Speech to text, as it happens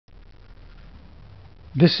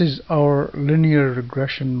This is our linear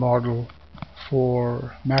regression model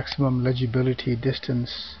for maximum legibility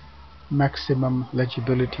distance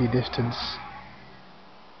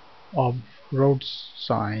of road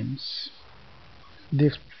signs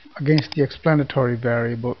against the explanatory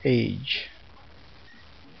variable age.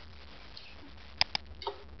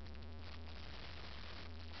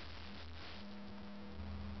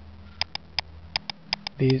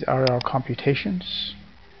 These are our computations.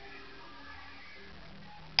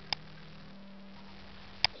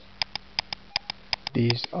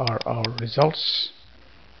 These are our results.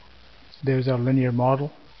 There's our linear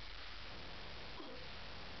model,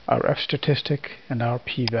 our F statistic, and our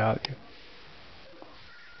p-value.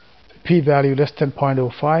 P-value less than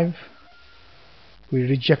 0.05, we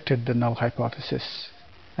rejected the null hypothesis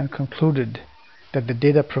and concluded that the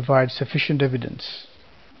data provide sufficient evidence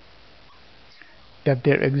that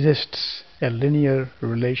there exists a linear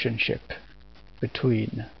relationship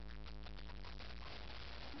between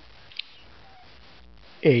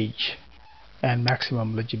age and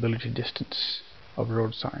maximum legibility distance of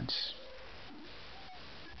road signs.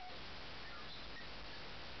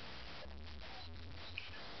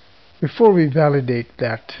 Before we validate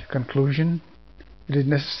that conclusion, it is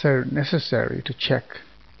necessary to check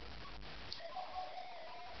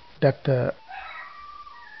that the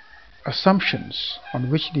assumptions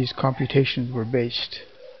on which these computations were based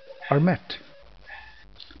are met,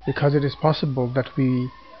 because it is possible that we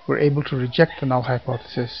were able to reject the null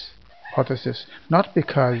hypothesis not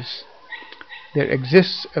because there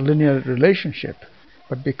exists a linear relationship,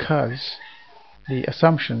 but because the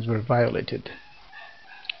assumptions were violated.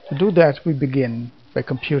 To do that, we begin by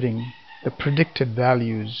computing the predicted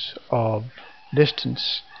values of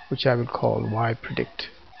distance, which I will call y_predict.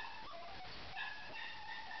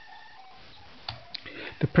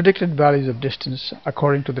 The predicted values of distance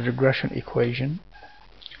according to the regression equation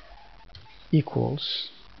equals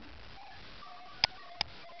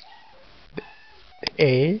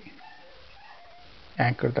A,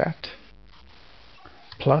 anchor that,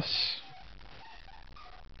 plus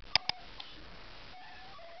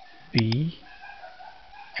B,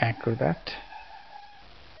 anchor that,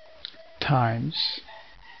 times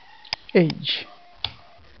age.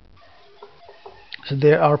 So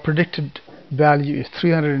there, our predicted value is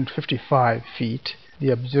 355 feet. The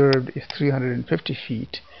observed is 350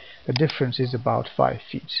 feet. The difference is about 5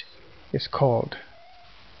 feet. It's called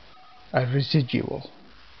a residual.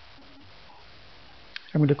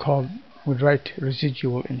 I'm going to write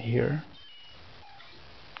residual in here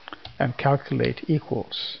and calculate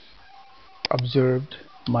equals observed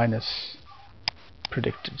minus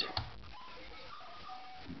predicted.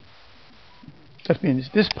 That means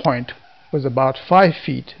this point was about 5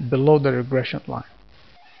 feet below the regression line.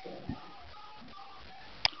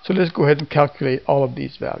 So let's go ahead and calculate all of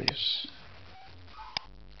these values.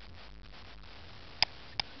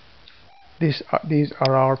 These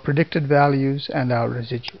are our predicted values and our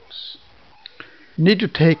residuals. You need to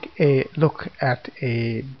take a look at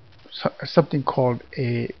something called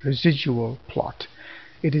a residual plot.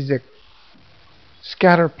 It is a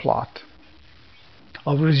scatter plot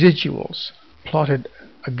of residuals plotted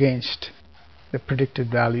against the predicted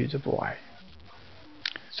values of y.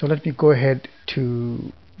 So let me go ahead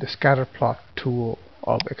to the scatter plot tool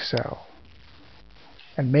of Excel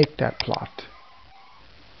and make that plot.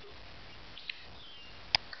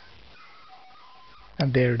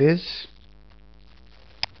 And there it is.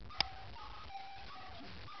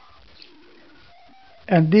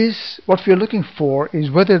 And what we are looking for is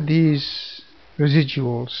whether these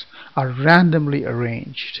residuals are randomly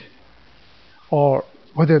arranged or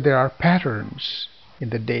whether there are patterns in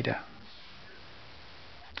the data.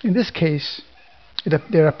 In this case,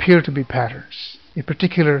 there appear to be patterns. In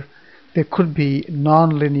particular, there could be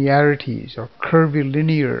non-linearities or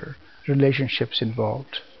curvilinear relationships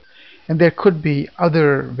involved. And there could be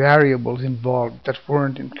other variables involved that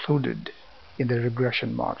weren't included in the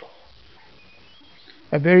regression model.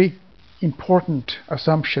 A very important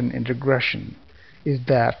assumption in regression is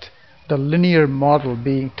that the linear model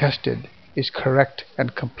being tested is correct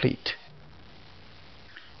and complete.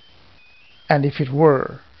 And if it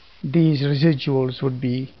were, these residuals would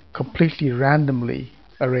be completely randomly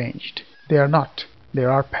arranged. They are not.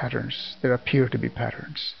 There are patterns. There appear to be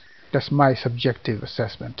patterns. That's my subjective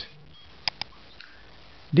assessment.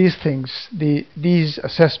 These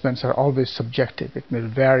assessments are always subjective. It may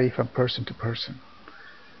vary from person to person.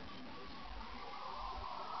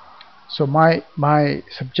 So my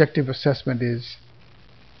subjective assessment is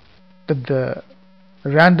that the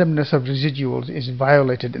randomness of residuals is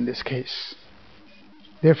violated in this case.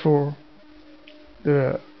 Therefore,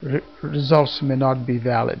 the results may not be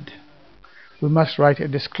valid. We must write a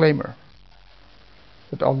disclaimer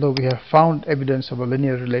that although we have found evidence of a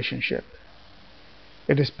linear relationship,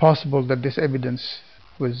 it is possible that this evidence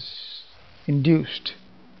was induced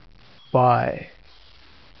by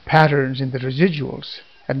patterns in the residuals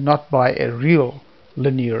and not by a real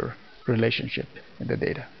linear relationship in the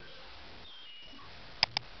data.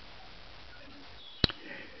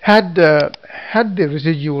 Had the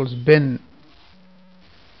residuals been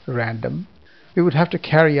random, we would have to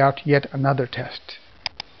carry out yet another test.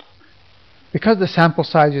 Because the sample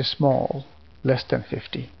size is small, less than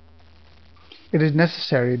 50, it is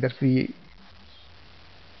necessary that we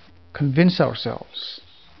convince ourselves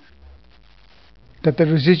that the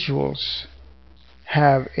residuals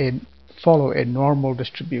follow a normal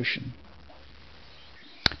distribution.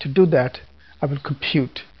 To do that, I will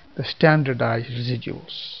compute the standardized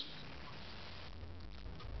residuals.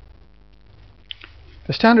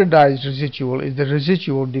 The standardized residual is the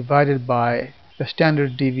residual divided by the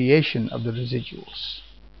standard deviation of the residuals.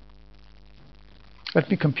 Let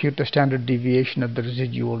me compute the standard deviation of the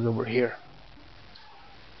residuals over here.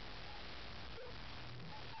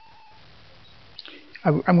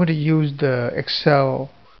 I'm going to use the Excel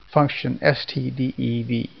function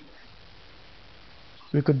stdev.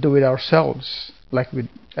 We could do it ourselves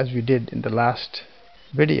as we did in the last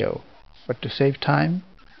video, but to save time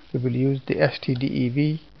we will use the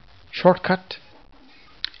stdev shortcut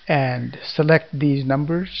and select these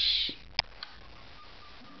numbers,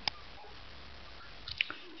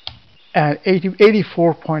 and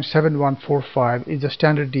 84.7145 is the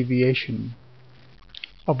standard deviation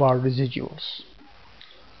of our residuals.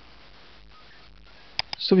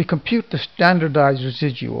 So we compute the standardized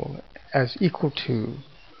residual as equal to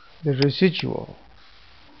the residual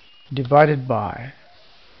divided by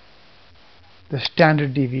the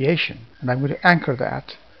standard deviation, and I'm going to anchor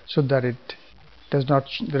that so that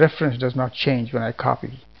the reference does not change when I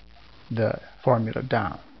copy the formula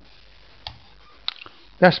down.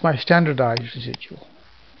 That's my standardized residual.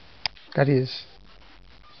 That is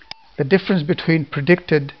the difference between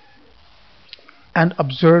predicted and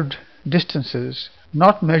observed distances,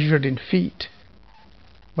 not measured in feet,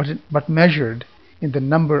 but measured in the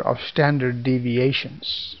number of standard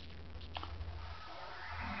deviations.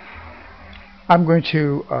 I'm going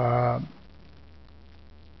to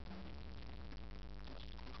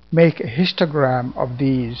make a histogram of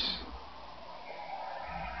these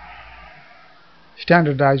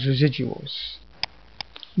standardized residuals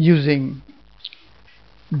using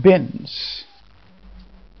bins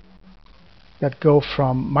that go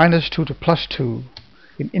from -2 to +2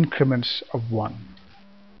 in increments of 1.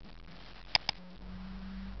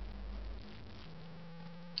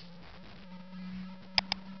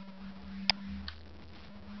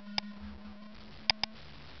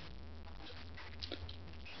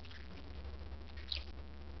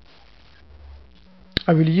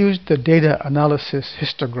 I will use the data analysis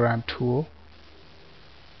histogram tool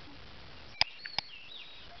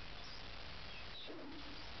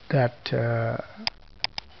that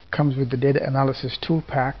comes with the data analysis tool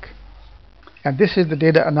pack, and this is the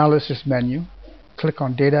data analysis menu. Click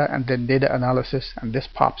on data and then data analysis, and this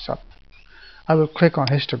pops up. I will click on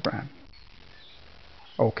histogram.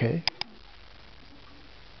 OK.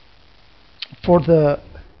 For the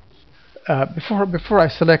before I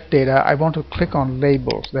select data, I want to click on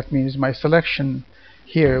labels. That means my selection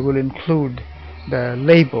here will include the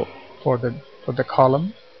label for the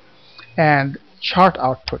column, and chart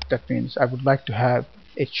output. That means I would like to have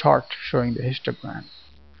a chart showing the histogram.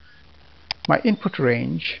 My input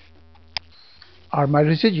range are my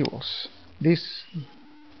residuals, this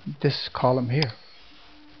column here.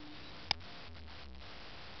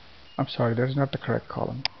 I'm sorry, that's not the correct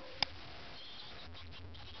column.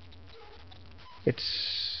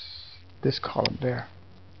 It's this column there.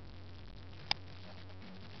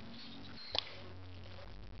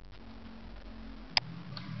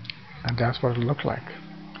 And that's what it'll look like.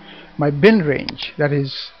 My bin range, that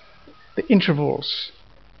is the intervals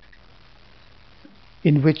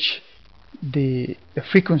in which the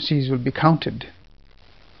frequencies will be counted,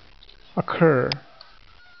 occur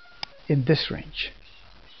in this range.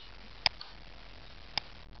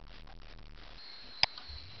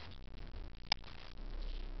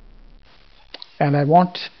 And I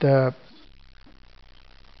want the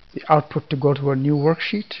output to go to a new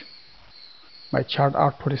worksheet. My chart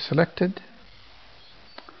output is selected.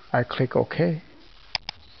 I click OK.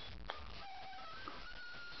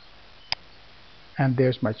 And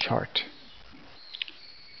there's my chart.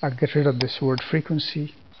 I'll get rid of this word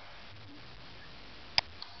frequency.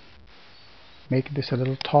 Make this a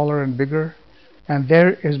little taller and bigger. And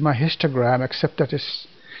there is my histogram, except that it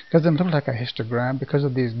doesn't look like a histogram because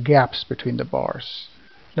of these gaps between the bars.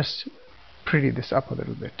 Let's pretty this up a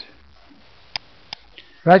little bit.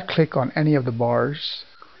 Right click on any of the bars,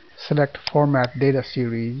 select Format Data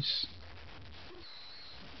Series,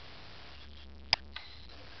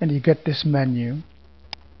 and you get this menu.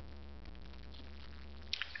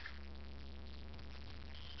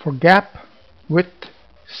 For gap width,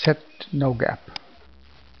 set no gap.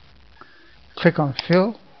 Click on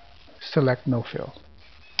Fill, select No Fill.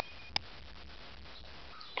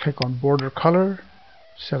 Click on Border Color,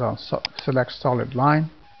 select Solid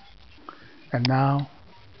Line, and now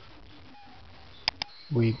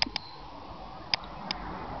we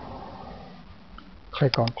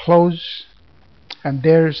click on Close, and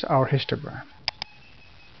there's our histogram.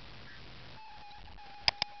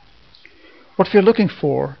 What we're looking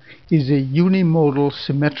for is a unimodal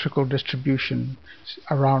symmetrical distribution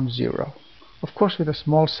around 0. Of course, with a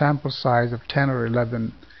small sample size of 10 or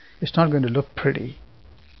 11, it's not going to look pretty.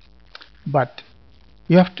 But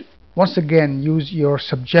you have to, once again, use your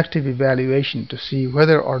subjective evaluation to see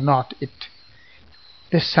whether or not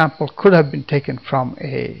this sample could have been taken from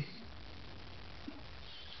a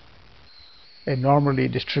normally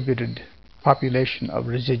distributed population of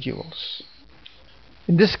residuals.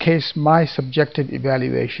 In this case, my subjective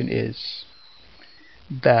evaluation is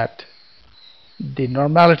that the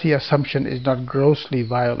normality assumption is not grossly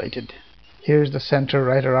violated. Here's the center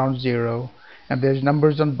right around 0, and there's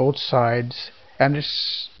numbers on both sides, and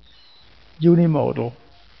it's unimodal.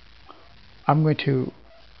 I'm going to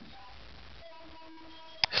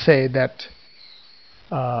say that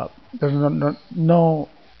there's no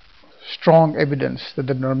strong evidence that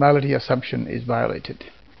the normality assumption is violated.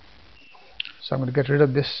 So I'm going to get rid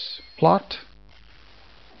of this plot,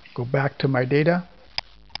 go back to my data,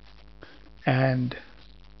 and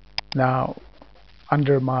now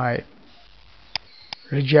under my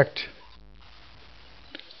reject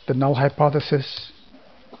the null hypothesis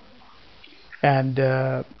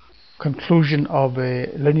and conclusion of a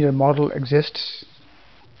linear model exists,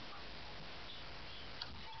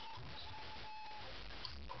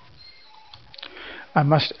 I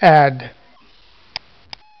must add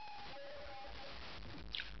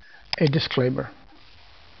a disclaimer.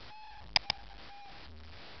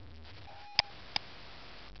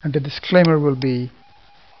 And the disclaimer will be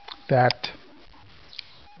that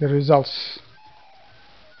the results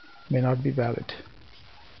may not be valid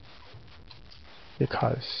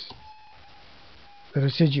because the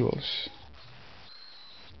residuals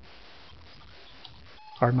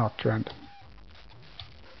are not random.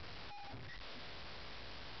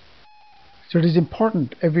 So it is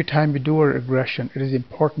important every time you do a regression, it is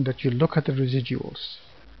important that you look at the residuals,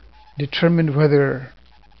 determine whether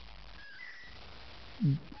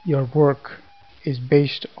your work is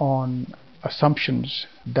based on assumptions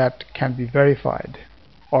that can be verified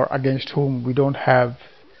or against whom we don't have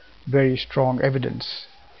very strong evidence,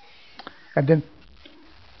 and then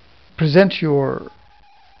present your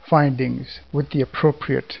findings with the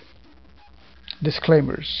appropriate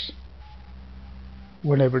disclaimers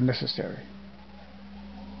whenever necessary.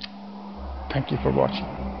 Thank you for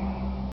watching.